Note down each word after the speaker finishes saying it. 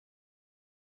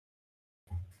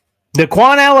The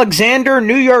Kwon Alexander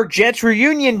New York Jets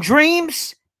reunion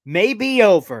dreams may be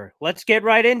over. Let's get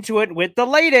right into it with the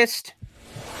latest.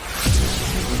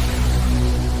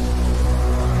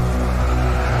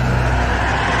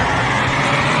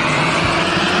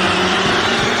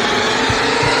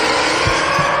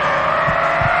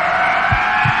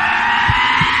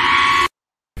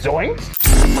 Zoinks!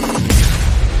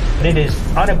 But it is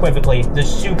unequivocally the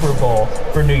Super Bowl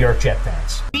for New York Jet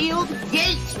fans. Field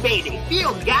Yates, baby.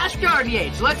 Field Gosh Darn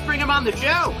Yates. Let's bring him on the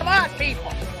show. Come on,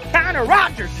 people. Connor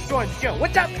Rogers is joining the show.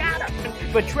 What's up, Connor?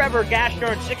 But Trevor Gosh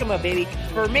Darn Sycamore, baby,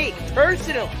 for me,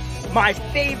 personally, my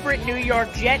favorite New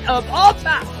York Jet of all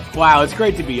time. Wow, it's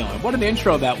great to be on. What an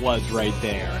intro that was right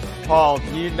there. Paul,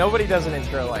 nobody does an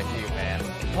intro like you, man.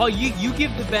 Paul, you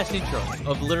give the best intro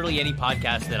of literally any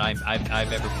podcast that I've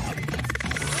ever been on.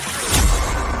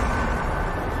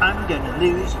 I'm gonna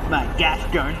lose my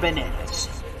gosh darn bananas.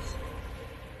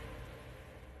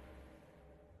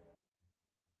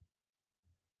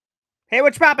 Hey,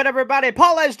 what's poppin', everybody?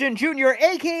 Paul Esden Jr.,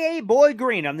 a.k.a. Boy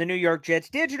Green. I'm the New York Jets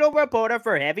digital reporter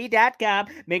for Heavy.com.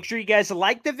 Make sure you guys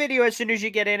like the video as soon as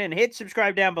you get in and hit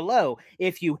subscribe down below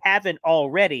if you haven't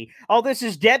already. All this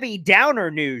is Debbie Downer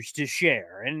news to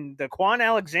share, and the Kwon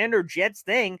Alexander Jets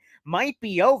thing might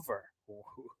be over.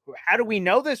 How do we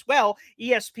know this? Well,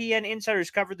 ESPN insiders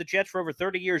covered the Jets for over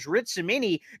 30 years. Rich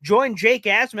Cimini joined Jake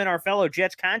Asman, our fellow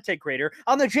Jets content creator,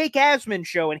 on the Jake Asman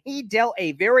Show, and he dealt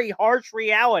a very harsh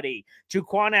reality to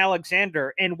Kwon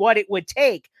Alexander and what it would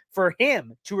take for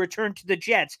him to return to the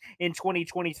Jets in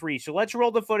 2023. So let's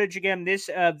roll the footage again. This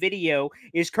video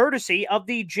is courtesy of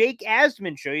the Jake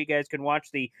Asman Show. You guys can watch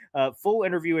the full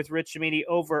interview with Rich Cimini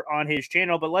over on his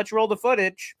channel, but let's roll the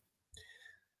footage.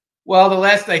 Well, the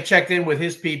last I checked in with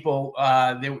his people,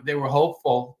 they were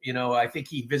hopeful. You know, I think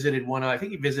he visited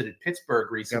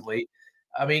Pittsburgh recently. Yep.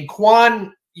 I mean,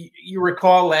 Kwon, you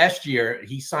recall last year,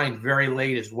 he signed very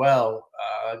late as well.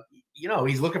 You know,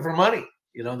 he's looking for money.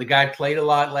 You know, the guy played a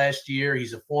lot last year.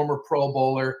 He's a former Pro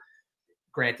Bowler.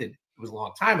 Granted, it was a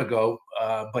long time ago,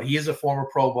 but he is a former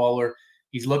Pro Bowler.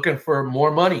 He's looking for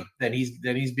more money than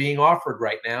he's being offered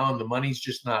right now, and the money's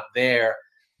just not there.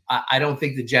 I don't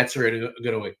think the Jets are going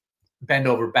to bend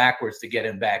over backwards to get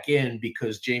him back in,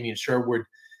 because Jamie Sherwood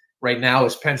right now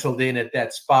is penciled in at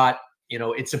that spot. You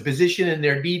know, it's a position in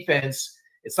their defense.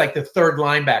 It's like the third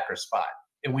linebacker spot.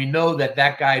 And we know that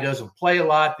that guy doesn't play a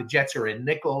lot. The Jets are in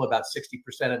nickel about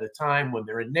 60% of the time. When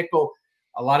they're in nickel,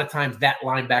 a lot of times that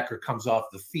linebacker comes off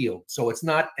the field. So it's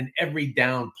not an every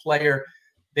down player.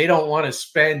 They don't want to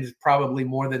spend probably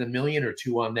more than $1 million or $2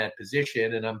 million on that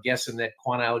position. And I'm guessing that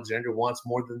Kwon Alexander wants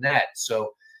more than that.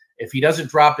 So if he doesn't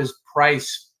drop his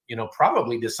price, you know,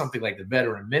 probably to something like the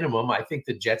veteran minimum, I think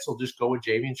the Jets will just go with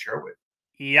Jamie Sherwood.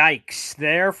 Yikes.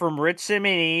 There from Rich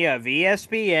Cimini of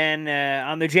ESPN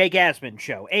on the Jake Asman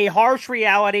Show. A harsh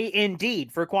reality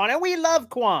indeed for Kwon. And we love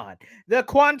Kwon. The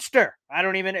Kwonster.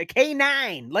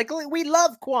 K9. Like, we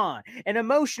love Kwon. An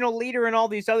emotional leader and all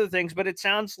these other things. But it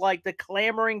sounds like the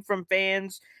clamoring from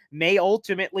fans may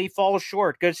ultimately fall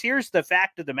short. Because here's the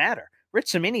fact of the matter.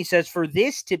 Rich Cimini says for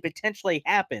this to potentially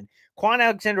happen, Kwon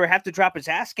Alexander would have to drop his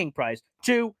asking price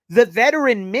to the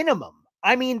veteran minimum.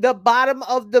 I mean, the bottom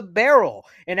of the barrel.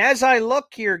 And as I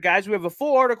look here, guys, we have a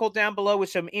full article down below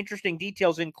with some interesting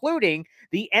details, including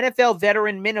the NFL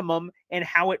veteran minimum and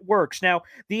how it works. Now,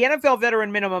 the NFL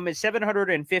veteran minimum is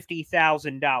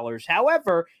 $750,000.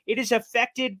 However, it is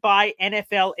affected by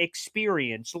NFL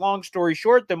experience. Long story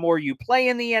short, the more you play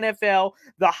in the NFL,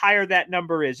 the higher that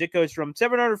number is. It goes from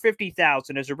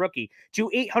 $750,000 as a rookie to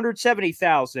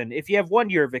 $870,000 if you have 1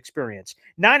 year of experience,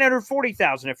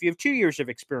 $940,000 if you have 2 years of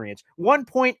experience,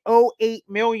 $1.08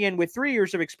 million with 3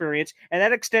 years of experience, and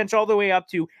that extends all the way up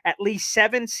to at least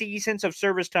 7 seasons of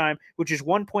service time, which is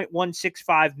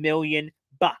 $1.165 million.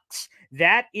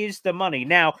 That is the money.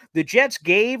 Now, the Jets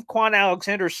gave Kwon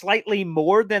Alexander slightly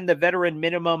more than the veteran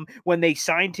minimum when they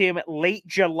signed him late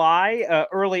July,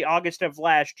 early August of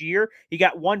last year. He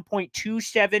got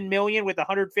 $1.27 million with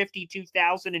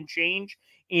 $152,000 and change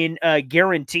in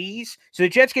guarantees. So the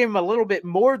Jets gave him a little bit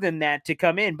more than that to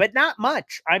come in, but not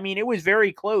much. I mean, it was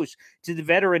very close to the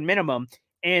veteran minimum.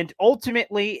 And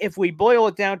ultimately, if we boil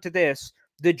it down to this,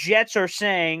 the Jets are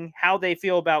saying how they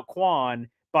feel about Kwon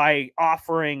by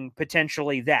offering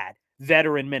potentially that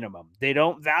veteran minimum. They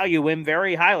don't value him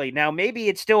very highly. Now, maybe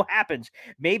it still happens.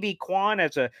 Maybe Kwon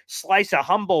has a slice of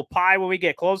humble pie when we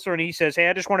get closer and he says, hey,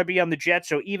 I just want to be on the Jets,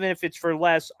 so even if it's for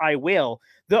less, I will.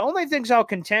 The only things I'll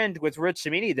contend with Rich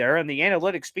Cimini there, and the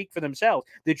analytics speak for themselves,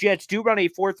 the Jets do run a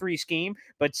 4-3 scheme,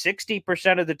 but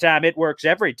 60% of the time it works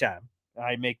every time.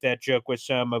 I make that joke with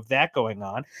some of that going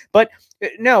on. But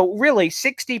no, really,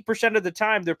 60% of the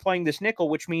time they're playing this nickel,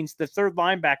 which means the third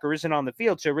linebacker isn't on the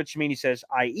field. So Rich Cimini says,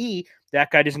 i.e.,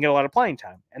 that guy doesn't get a lot of playing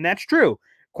time. And that's true.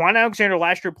 Kwon Alexander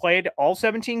last year played all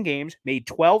 17 games, made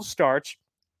 12 starts.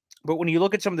 But when you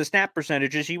look at some of the snap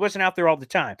percentages, he wasn't out there all the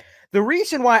time. The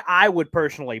reason why I would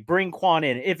personally bring Kwon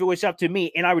in, if it was up to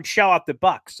me, and I would shell out the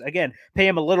bucks, again, pay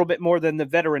him a little bit more than the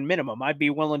veteran minimum. I'd be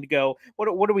willing to go,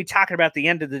 what are we talking about at the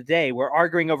end of the day? We're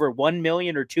arguing over $1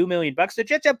 million or $2 million bucks. The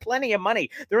Jets have plenty of money.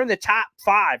 They're in the top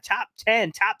 5, top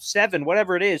 10, top 7,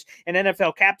 whatever it is in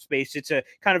NFL cap space. It's a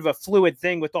kind of a fluid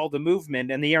thing with all the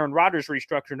movement and the Aaron Rodgers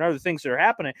restructure and other things that are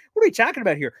happening. What are we talking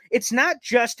about here? It's not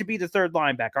just to be the third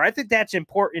linebacker. I think that's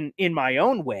important in my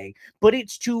own way, but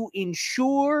it's to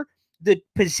ensure the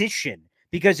position,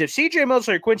 because if CJ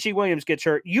Mosley or Quincy Williams gets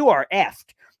hurt, you are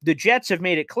effed. The Jets have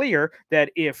made it clear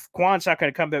that if Kwon's not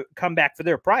going to come back for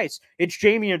their price, it's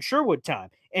Jamien Sherwood time.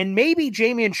 And maybe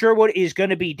Jamien Sherwood is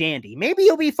going to be dandy. Maybe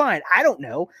he'll be fine. I don't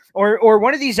know. Or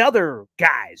one of these other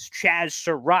guys, Chaz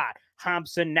Surratt,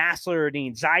 Thompson,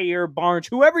 Nasser-Dean, Zaire Barnes,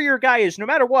 whoever your guy is, no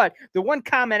matter what, the one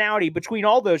commonality between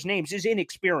all those names is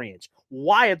inexperience,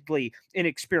 wildly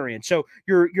inexperienced. So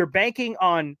you're banking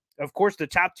on, of course, the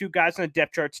top 2 guys on the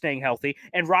depth chart staying healthy,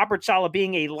 and Robert Saleh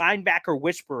being a linebacker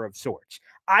whisperer of sorts.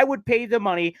 I would pay the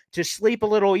money to sleep a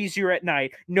little easier at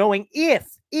night, knowing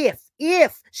if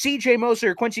CJ Mosley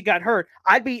or Quincy got hurt,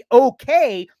 I'd be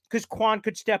okay because Kwon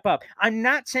could step up. I'm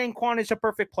not saying Kwon is a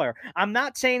perfect player. I'm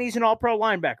not saying he's an all-pro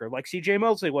linebacker like CJ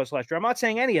Mosley was last year. I'm not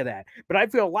saying any of that. But I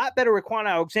feel a lot better with Kwon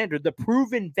Alexander, the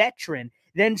proven veteran,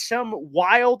 than some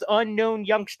wild, unknown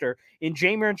youngster in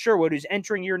Jamien Sherwood who's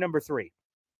entering year number 3.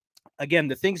 Again,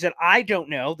 the things that I don't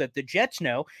know that the Jets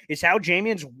know is how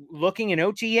Jamien's looking in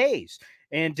OTAs.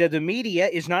 And the media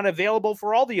is not available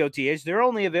for all the OTAs. They're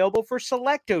only available for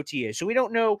select OTAs. So we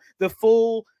don't know the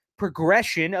full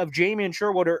progression of Jamien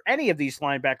Sherwood or any of these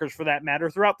linebackers for that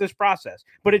matter throughout this process.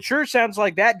 But it sure sounds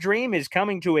like that dream is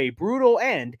coming to a brutal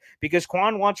end because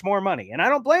Kwon wants more money. And I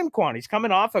don't blame Kwon. He's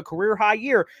coming off a career high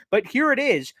year. But here it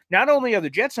is. Not only are the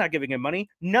Jets not giving him money,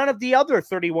 none of the other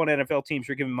 31 NFL teams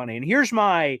are giving money. And here's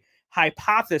my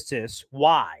hypothesis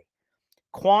why.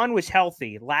 Kwon was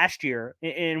healthy last year,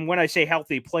 and when I say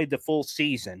healthy, played the full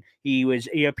season.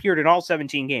 He appeared in all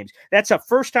 17 games. That's the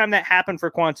first time that happened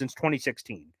for Kwon since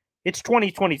 2016. It's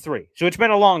 2023, so it's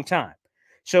been a long time.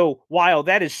 So while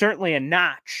that is certainly a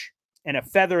notch and a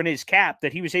feather in his cap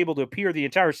that he was able to appear the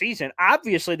entire season,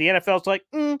 obviously the NFL's like,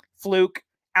 fluke,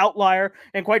 outlier,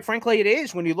 and quite frankly, it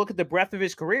is. When you look at the breadth of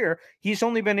his career, he's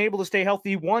only been able to stay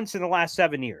healthy once in the last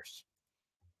 7 years.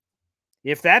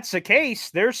 If that's the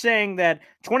case, they're saying that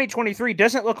 2023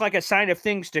 doesn't look like a sign of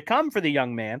things to come for the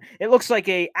young man. It looks like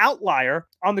an outlier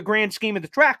on the grand scheme of the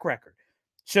track record.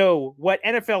 So what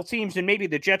NFL teams and maybe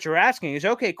the Jets are asking is,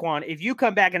 okay, Kwon, if you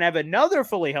come back and have another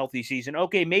fully healthy season,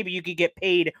 okay, maybe you could get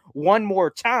paid one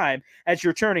more time as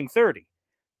you're turning 30.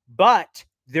 But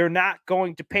they're not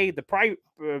going to pay the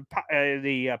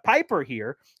piper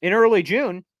here in early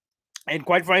June. And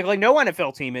quite frankly, no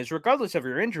NFL team is, regardless of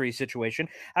your injury situation.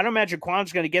 I don't imagine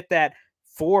Kwon's going to get that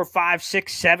 $4, $5, $6,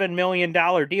 $7 million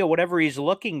deal, whatever he's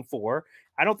looking for.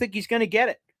 I don't think he's going to get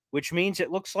it, which means it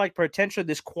looks like potentially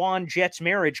this Kwon Jets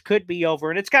marriage could be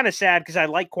over. And it's kind of sad because I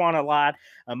like Kwon a lot.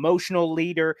 Emotional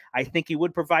leader. I think he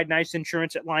would provide nice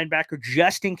insurance at linebacker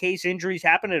just in case injuries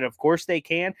happen. And of course they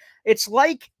can. It's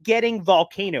like getting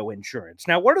volcano insurance.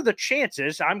 Now, what are the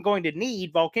chances I'm going to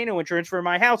need volcano insurance for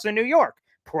my house in New York?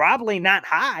 Probably not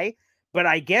high, but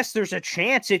I guess there's a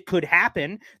chance it could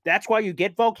happen. That's why you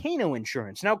get volcano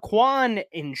insurance. Now, Kwon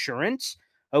insurance,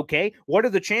 okay, what are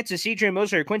the chances CJ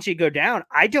Mosley or Quincy go down?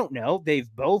 I don't know. They've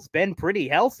both been pretty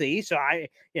healthy, so I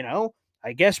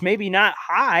guess maybe not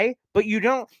high, but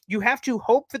you have to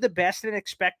hope for the best and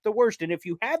expect the worst. And if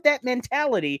you have that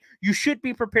mentality, you should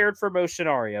be prepared for most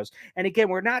scenarios. And again,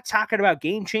 we're not talking about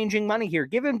game-changing money here.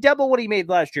 Give him double what he made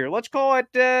last year. Let's call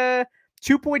it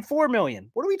 $2.4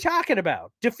 million. What are we talking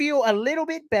about? To feel a little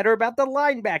bit better about the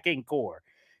linebacking core.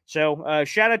 So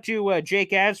shout out to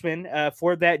Jake Asman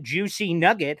for that juicy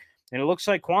nugget. And it looks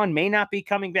like Kwon may not be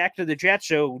coming back to the Jets.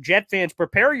 So Jet fans,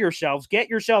 prepare yourselves. Get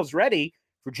yourselves ready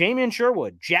for Jamien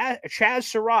Sherwood, Chaz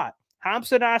Surratt,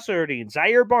 Thompson Nasser-Dean,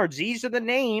 Zaire Barnes. These are the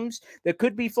names that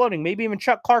could be floating. Maybe even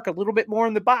Chuck Clark a little bit more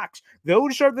in the box.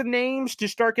 Those are the names to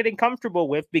start getting comfortable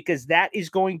with because that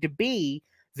is going to be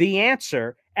the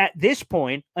answer at this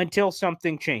point until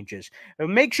something changes.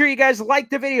 Make sure you guys like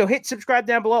the video, hit subscribe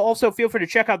down below. Also, feel free to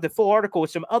check out the full article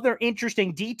with some other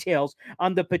interesting details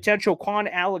on the potential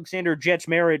Kwon Alexander Jets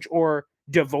marriage or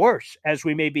divorce, as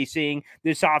we may be seeing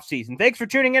this offseason. Thanks for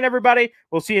tuning in, everybody.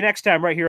 We'll see you next time right here.